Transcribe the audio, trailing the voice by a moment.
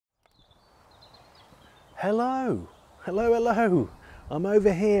Hello, hello, hello. I'm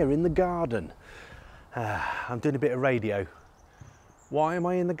over here in the garden. I'm doing a bit of radio. Why am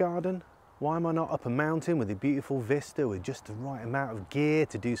I in the garden? Why am I not up a mountain with a beautiful vista with just the right amount of gear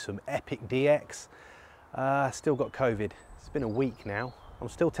to do some epic DX? Still got COVID. It's been a week now. I'm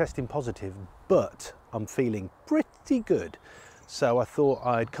still testing positive, but I'm feeling pretty good. So I thought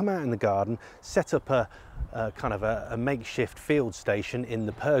I'd come out in the garden, set up a kind of a makeshift field station in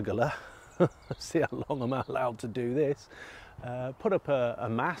the pergola. See how long I'm allowed to do this. Put up a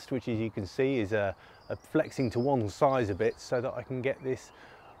mast, which as you can see is flexing to one side a bit so that I can get this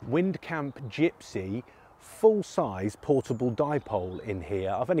Windcamp Gipsy full-size portable dipole in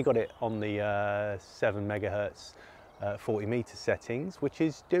here. I've only got it on the 7 megahertz 40 meter settings, which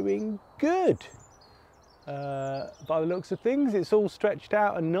is doing good. By the looks of things, it's all stretched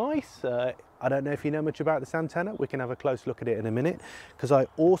out and nice. I don't know if you know much about this antenna. We can have a close look at it in a minute, because I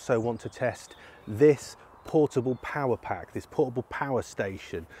also want to test this portable power pack, this portable power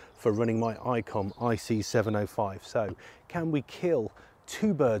station for running my Icom IC705. So can we kill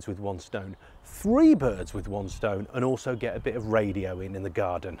two birds with one stone, three birds with one stone, and also get a bit of radio in the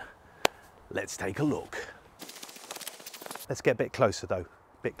garden? Let's take a look. Let's get a bit closer though,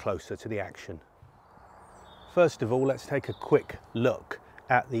 a bit closer to the action. First of all, let's take a quick look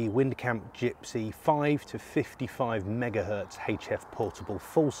at the Windcamp Gipsy 5 to 55 megahertz HF portable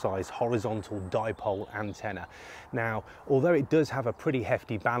full-size horizontal dipole antenna. Now, although it does have a pretty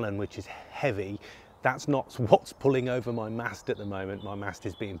hefty balun, which is heavy, that's not what's pulling over my mast at the moment. My mast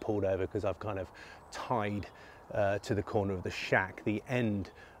is being pulled over because I've kind of tied to the corner of the shack the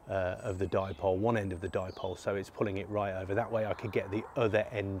end of the dipole, one end of the dipole, so it's pulling it right over. That way I could get the other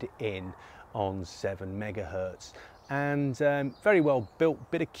end in on 7 megahertz. And very well built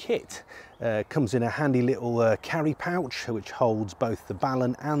bit of kit. Comes in a handy little carry pouch which holds both the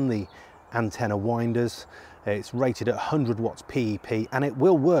balun and the antenna winders. It's rated at 100 watts PEP, and it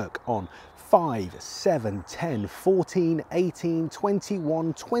will work on 5, 7, 10, 14, 18,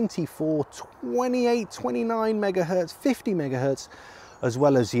 21, 24, 28, 29 megahertz, 50 megahertz, as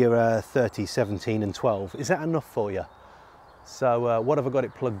well as your 30, 17 and 12. Is that enough for you? So what have I got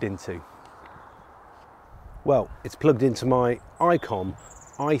it plugged into? Well, it's plugged into my Icom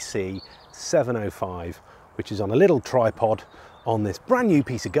IC705, which is on a little tripod on this brand new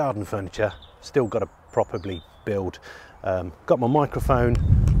piece of garden furniture. Still got to properly build. Got my microphone,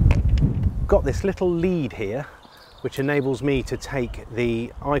 got this little lead here, which enables me to take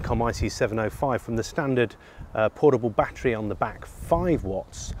the Icom IC705 from the standard portable battery on the back 5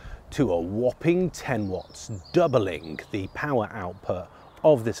 watts to a whopping 10 watts, doubling the power output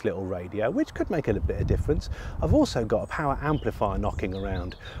of this little radio, which could make a little bit of difference. I've also got a power amplifier knocking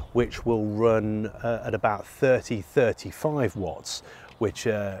around, which will run at about 30-35 watts, which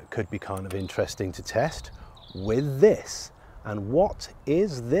could be kind of interesting to test with this. And what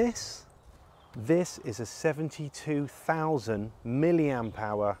is this? This is a 72,000 milliamp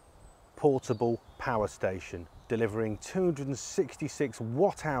hour portable power station, delivering 266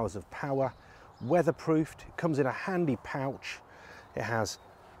 watt hours of power, weatherproofed. It comes in a handy pouch. It has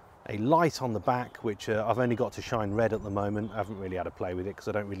a light on the back, which I've only got to shine red at the moment. I haven't really had to play with it because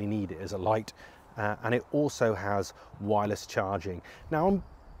I don't really need it as a light. And it also has wireless charging. Now, I'm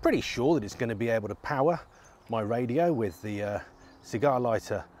pretty sure that it's going to be able to power my radio with the cigar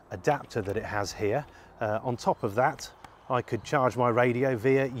lighter adapter that it has here. On top of that, I could charge my radio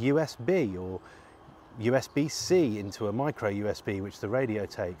via USB or USB-C into a micro USB, which the radio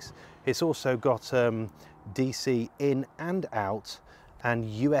takes. It's also got DC in and out and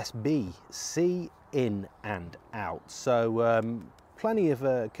USB-C in and out. So plenty of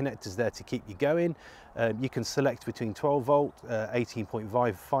connectors there to keep you going. You can select between 12 volt,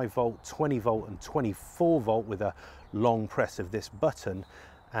 18.5, 5 volt, 20 volt and 24 volt with a long press of this button.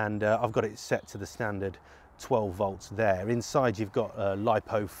 And I've got it set to the standard 12 volts there. Inside you've got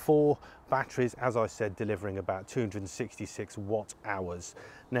LiPo 4 batteries, as I said, delivering about 266 watt hours.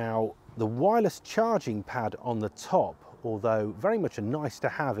 Now, the wireless charging pad on the top, although very much a nice to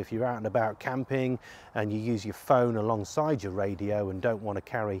have if you're out and about camping and you use your phone alongside your radio and don't want to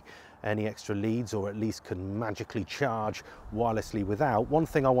carry any extra leads, or at least can magically charge wirelessly without. One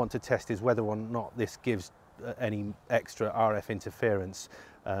thing I want to test is whether or not this gives any extra RF interference,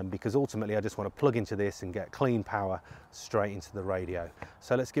 because ultimately I just want to plug into this and get clean power straight into the radio.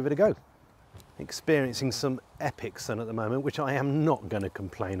 So let's give it a go. Experiencing some epic sun at the moment, which I am not going to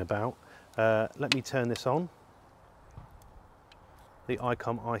complain about. Let me turn this on. The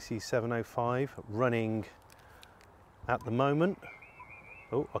Icom IC705 running at the moment.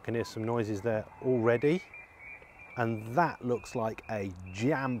 Oh, I can hear some noises there already. And that looks like a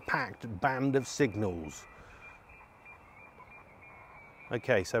jam-packed band of signals.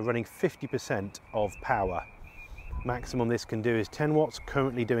 Okay, so running 50% of power. Maximum this can do is 10 watts,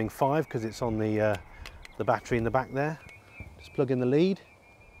 currently doing 5 because it's on the battery in the back there. Just plug in the lead.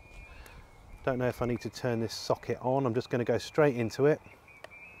 Don't know if I need to turn this socket on, I'm just going to go straight into it.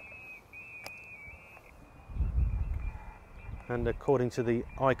 And according to the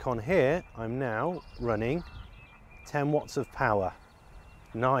icon here, I'm now running 10 watts of power.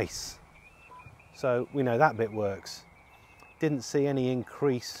 Nice. So we know that bit works. Didn't see any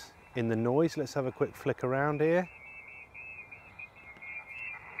increase in the noise. Let's have a quick flick around here.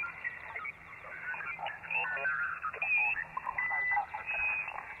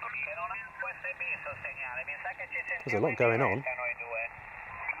 There's a lot going on.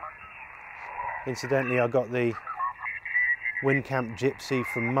 Incidentally, I got the Windcamp Gipsy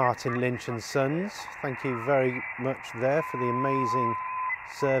from Martin Lynch and Sons. Thank you very much there for the amazing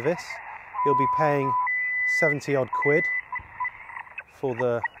service. You'll be paying 70 odd quid for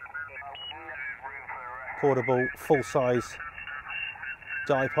the portable full-size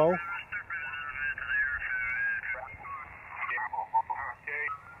dipole.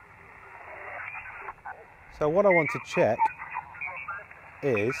 So what I want to check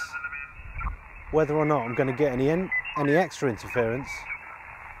is whether or not I'm going to get any extra interference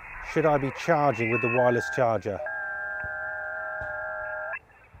should I be charging with the wireless charger.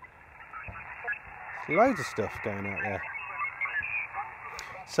 There's loads of stuff going out there.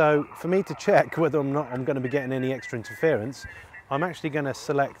 So for me to check whether or not I'm going to be getting any extra interference, I'm actually going to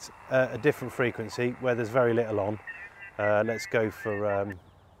select a different frequency where there's very little on. Let's go for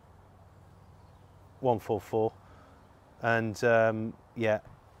 144, and yeah,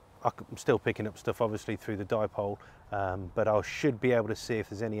 I'm still picking up stuff obviously through the dipole, but I should be able to see if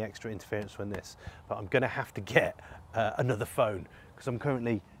there's any extra interference from this. But I'm going to have to get another phone because I'm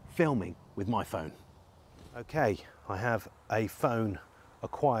currently filming with my phone. Okay, I have a phone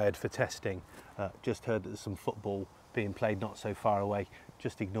acquired for testing. Just heard that there's some football being played not so far away.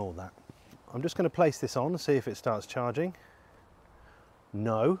 Just ignore that. I'm just going to place this on and see if it starts charging.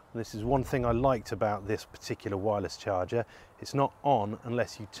 No, this is one thing I liked about this particular wireless charger. It's not on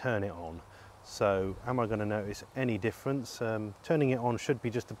unless you turn it on. So am I going to notice any difference? Turning it on should be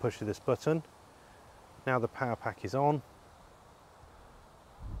just a push of this button. Now the power pack is on.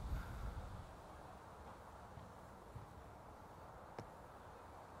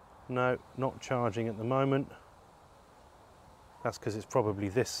 No, not charging at the moment. That's because it's probably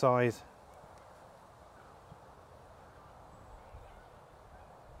this size.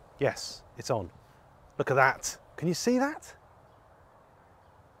 Yes, it's on. Look at that. Can you see that?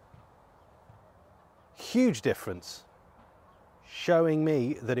 Huge difference. Showing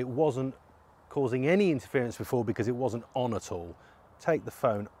me that it wasn't causing any interference before because it wasn't on at all. Take the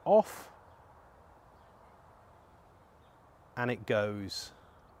phone off and it goes.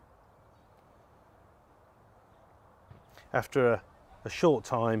 After a short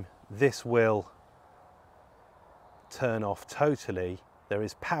time, this will turn off totally. There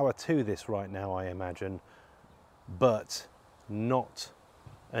is power to this right now, I imagine, but not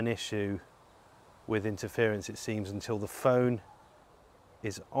an issue with interference, it seems, until the phone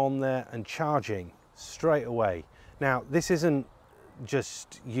is on there and charging straight away. Now, this isn't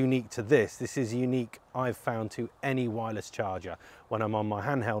just unique to this. This is unique, I've found, to any wireless charger. When I'm on my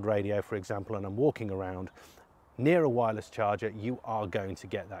handheld radio, for example, and I'm walking around near a wireless charger, you are going to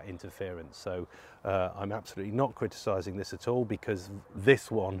get that interference. So I'm absolutely not criticizing this at all, because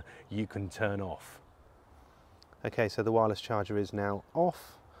this one you can turn off. Okay, so the wireless charger is now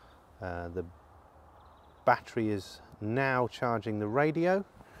off. The battery is now charging the radio.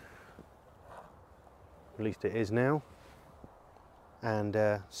 At least it is now. And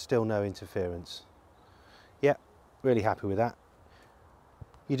still no interference. Yeah, really happy with that.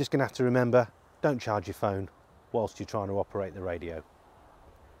 You're just gonna have to remember, don't charge your phone whilst you're trying to operate the radio.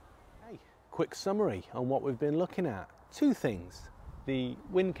 Hey, quick summary on what we've been looking at. Two things. The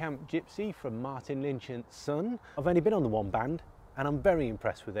Windcamp Gipsy from Martin Lynch and Son. I've only been on the one band and I'm very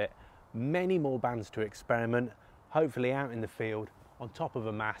impressed with it. Many more bands to experiment, hopefully out in the field, on top of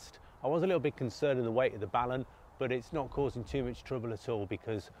a mast. I was a little bit concerned of the weight of the ballon, but it's not causing too much trouble at all,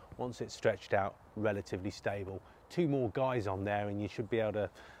 because once it's stretched out, relatively stable. Two more guys on there and you should be able to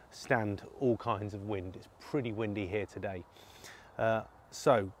stand all kinds of wind. It's pretty windy here today.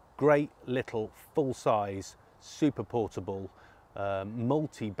 So great little full-size, super portable,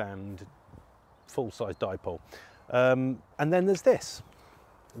 multi-band, full-size dipole. And then there's this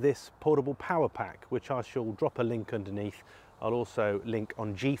portable power pack, which I shall drop a link underneath. I'll also link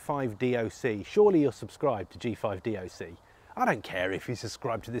on G5DOC. Surely you're subscribed to G5DOC. I don't care if you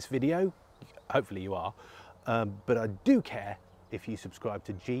subscribe to this video, hopefully you are, but I do care if you subscribe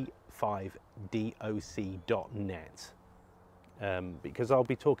to g5doc.net. Because I'll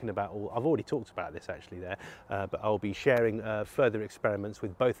be talking about I've already talked about this actually there, but I'll be sharing further experiments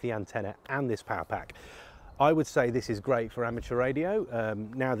with both the antenna and this power pack. I would say this is great for amateur radio.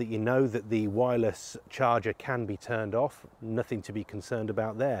 Now that you know that the wireless charger can be turned off, nothing to be concerned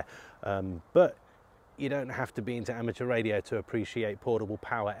about there. But you don't have to be into amateur radio to appreciate portable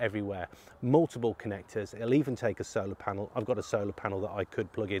power everywhere. Multiple connectors, it'll even take a solar panel. I've got a solar panel that I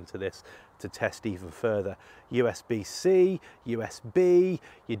could plug into this to test even further. USB-C, USB,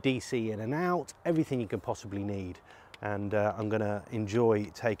 your DC in and out, everything you can possibly need. And I'm going to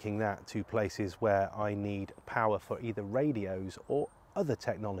enjoy taking that to places where I need power for either radios or other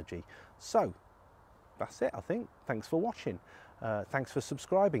technology. So that's it, I think. Thanks for watching. Thanks for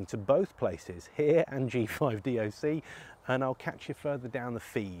subscribing to both places, here and G5DOC, and I'll catch you further down the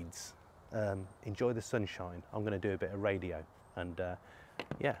feeds. Enjoy the sunshine. I'm going to do a bit of radio and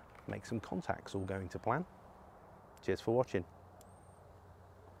yeah, make some contacts, all going to plan. Cheers for watching.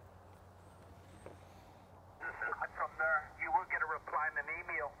 From there, you will get a reply in an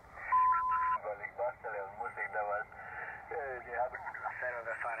email.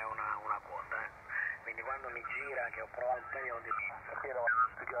 Serve fare una quota, quindi quando mi gira che ho provato il periodo di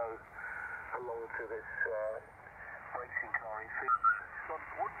to go along to this racing car in sonst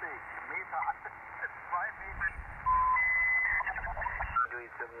would be meter 2 meters doing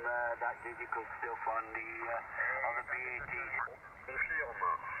some that digital stuff on the BAT.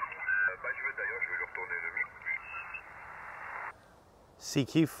 Je vais d'ailleurs lui retourner le mic.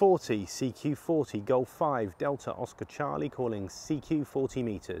 CQ40, CQ40, Golf 5, Delta Oscar Charlie calling CQ 40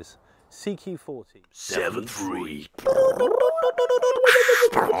 meters. CQ40. 7-3.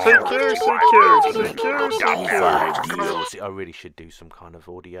 I really should do some kind of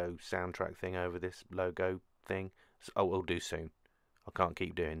audio soundtrack thing over this logo thing. Oh, we'll do soon. I can't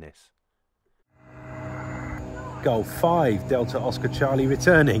keep doing this. Golf 5, Delta Oscar Charlie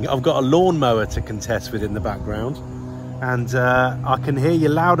returning. I've got a lawnmower to contest with in the background. And I can hear you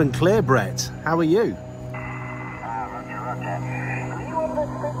loud and clear, Brett. How are you?